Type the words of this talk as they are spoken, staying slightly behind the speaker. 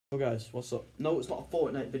Oh guys, what's up? No, it's not a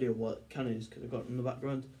Fortnite video. Well, it kind of is because I got it in the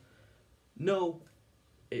background. No,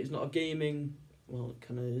 it's not a gaming. Well, it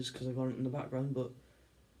kind of is because I got it in the background. But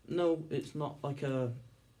no, it's not like a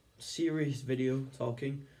serious video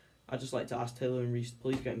talking. I just like to ask Taylor and Reese,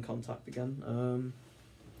 please get in contact again.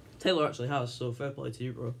 Taylor actually has, so fair play to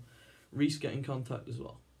you, bro. Reese, get in contact as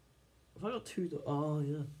well. Have I got two doors? Oh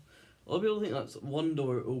yeah. A lot of people think that's one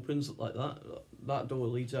door opens like that. That door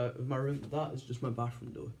leads out of my room, but that is just my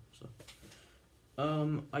bathroom door. So,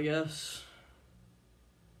 I guess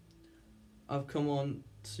I've come on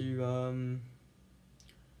to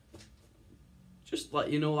just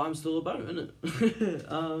let you know what I'm still about, innit?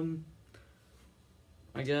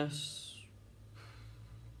 I guess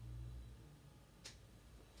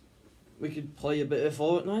we could play a bit of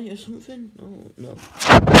Fortnite or something. Oh no.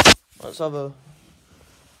 Let's have a.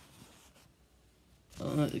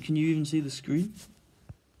 Can you even see the screen?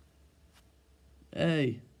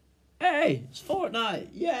 Hey, it's Fortnite,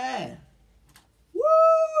 yeah!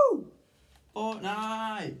 Woo!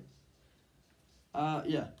 Fortnite!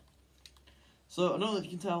 Yeah. So, I don't know if you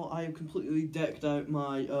can tell, I have completely decked out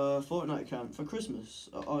my Fortnite account for Christmas.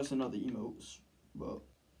 Obviously not the emotes, but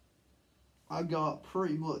I got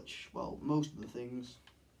pretty much, well, most of the things.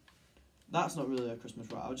 That's not really a Christmas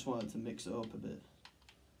wrap, I just wanted to mix it up a bit.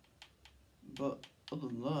 But, other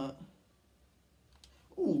than that...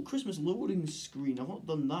 Oh, Christmas loading screen, I've not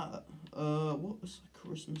done that. What was a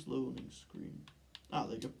Christmas loading screen? Ah,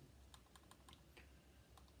 there you go.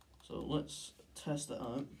 So, let's test it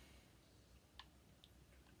out.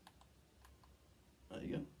 There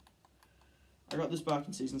you go. I got this back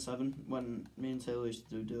in season 7 when me and Taylor used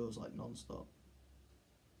to do deals like non-stop.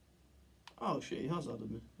 Oh shit, he has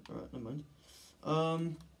added me. Alright, never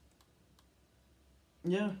mind.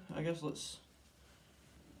 Yeah, I guess let's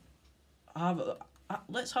have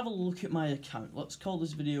a look at my account. Let's call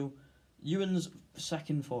this video Ewan's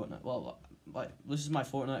second Fortnite. Well, like this is my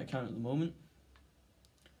Fortnite account at the moment.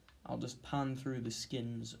 I'll just pan through the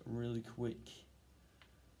skins really quick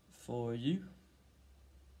for you.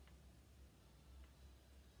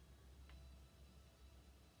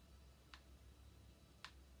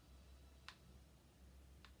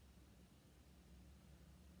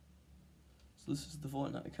 So this is the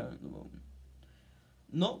Fortnite account at the moment.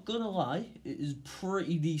 Not gonna lie, it is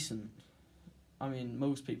pretty decent. I mean,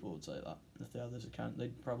 most people would say that. If they had this account,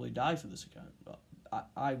 they'd probably die for this account. But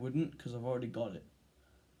I wouldn't, because I've already got it.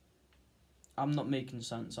 I'm not making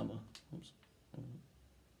sense, am I? Oops.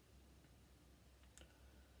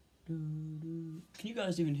 Can you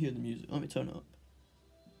guys even hear the music? Let me turn it up.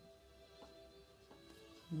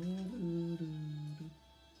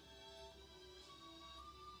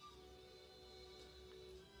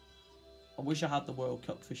 I wish I had the World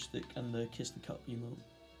Cup fish stick and the Kiss the Cup emote.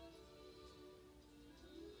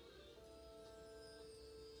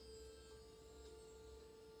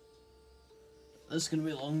 This is gonna be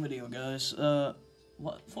a long video, guys.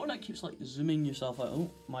 What Fortnite keeps like zooming yourself out. Oh,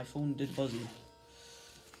 my phone did buzzy.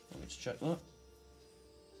 Let's check that.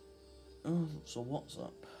 Oh, so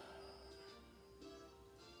WhatsApp.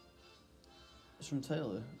 It's from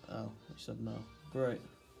Taylor. Oh, he said no. Great.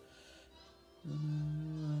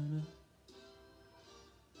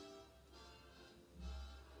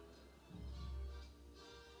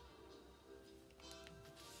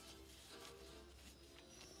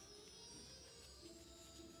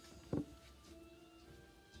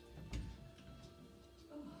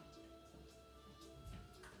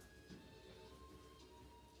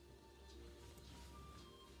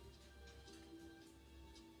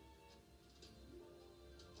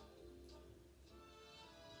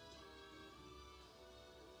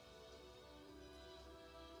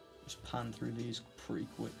 Just pan through these pretty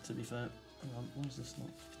quick, to be fair. Hang on, what is this not?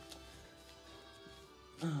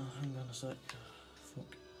 Oh, hang on a sec. Fuck.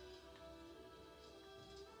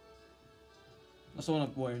 That's the one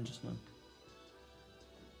I'm wearing just now.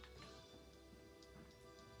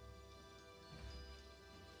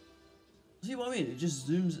 See what I mean? It just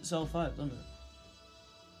zooms itself out, doesn't it?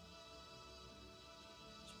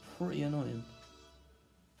 It's pretty annoying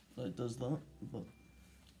that it does that, but...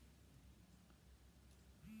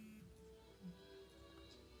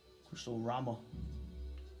 Crystal Rammer.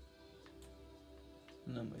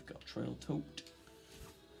 And then we've got Trail Tote.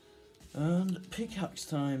 And pickaxe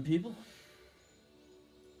time, people.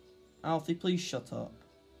 Alfie, please shut up.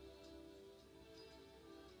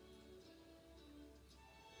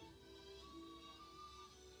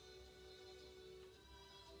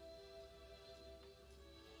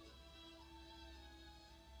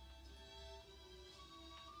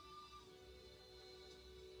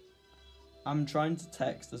 I'm trying to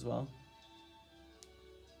text as well.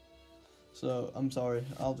 So I'm sorry,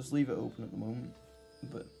 I'll just leave it open at the moment.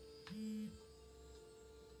 But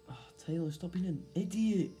Taylor, stop being an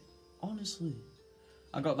idiot. Honestly,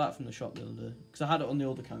 I got that from the shop the other day because I had it on the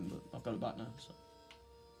old account, but I've got it back now. So.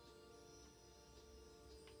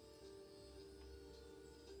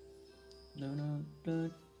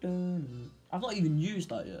 I've not even used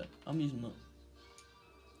that yet. I'm using that.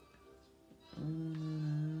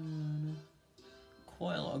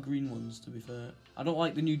 Quite a lot of green ones, to be fair. I don't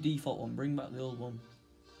like the new default one. Bring back the old one.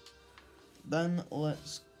 Then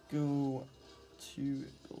let's go to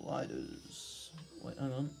gliders. Wait,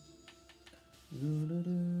 hang on.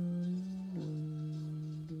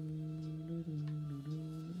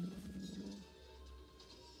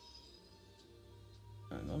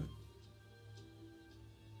 Hang on.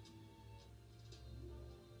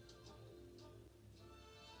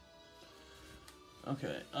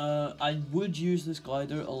 Okay, I would use this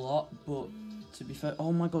glider a lot, but to be fair,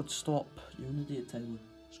 oh my god, stop. You're an idiot, Taylor.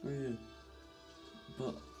 Screw you.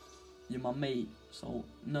 But you're my mate, so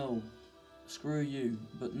no. Screw you,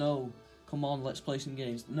 but no. Come on, let's play some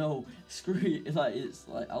games. No, screw you. Like, it's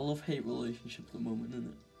like a love-hate relationship at the moment, isn't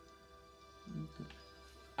it?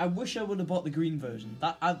 I wish I would have bought the green version.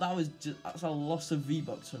 That's a loss of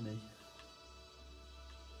V-Bucks for me.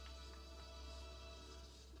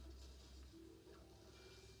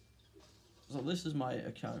 So this is my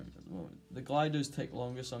account at the moment. The gliders take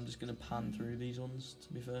longer, so I'm just going to pan through these ones,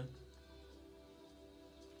 to be fair.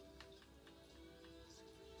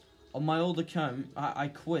 On my old account, I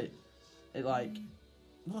quit. It like,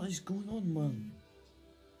 what is going on, man?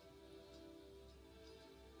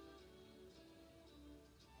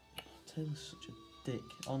 Taylor's such a dick,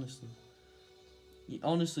 honestly. He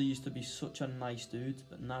honestly used to be such a nice dude,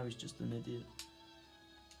 but now he's just an idiot.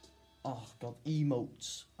 Oh god,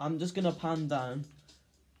 emotes. I'm just gonna pan down.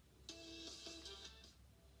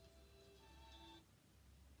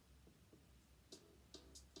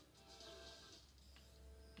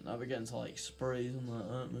 Now we're getting to like sprays and that,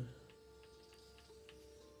 aren't we?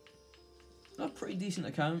 A pretty decent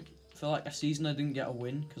account. For like a season I didn't get a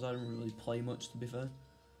win, because I didn't really play much, to be fair.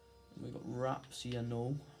 We got wraps, yeah,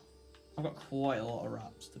 no. I've got quite a lot of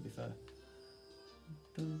wraps, to be fair.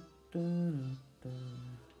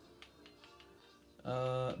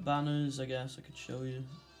 Banners, I guess I could show you.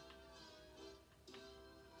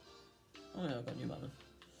 Oh yeah, I've got a new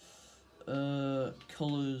banner.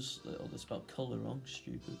 Colours, oh they spelled colour wrong,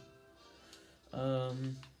 stupid.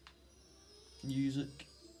 Music.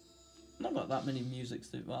 Not got that many musics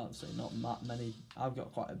to, well, I'd say not that many. I've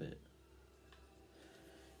got quite a bit.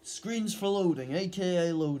 Screens for loading,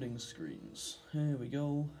 aka loading screens. Here we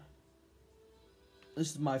go.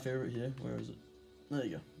 This is my favourite here. Where is it? There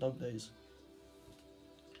you go, Dog Days.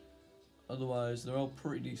 Otherwise, they're all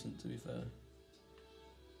pretty decent, to be fair.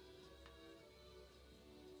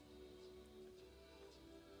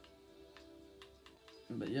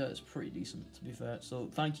 But yeah, it's pretty decent, to be fair. So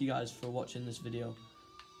thank you guys for watching this video.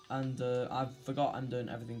 And I forgot I'm doing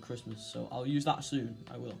everything Christmas, so I'll use that soon.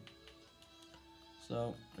 I will.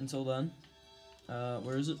 So until then,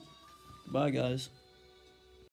 where is it? Bye, guys.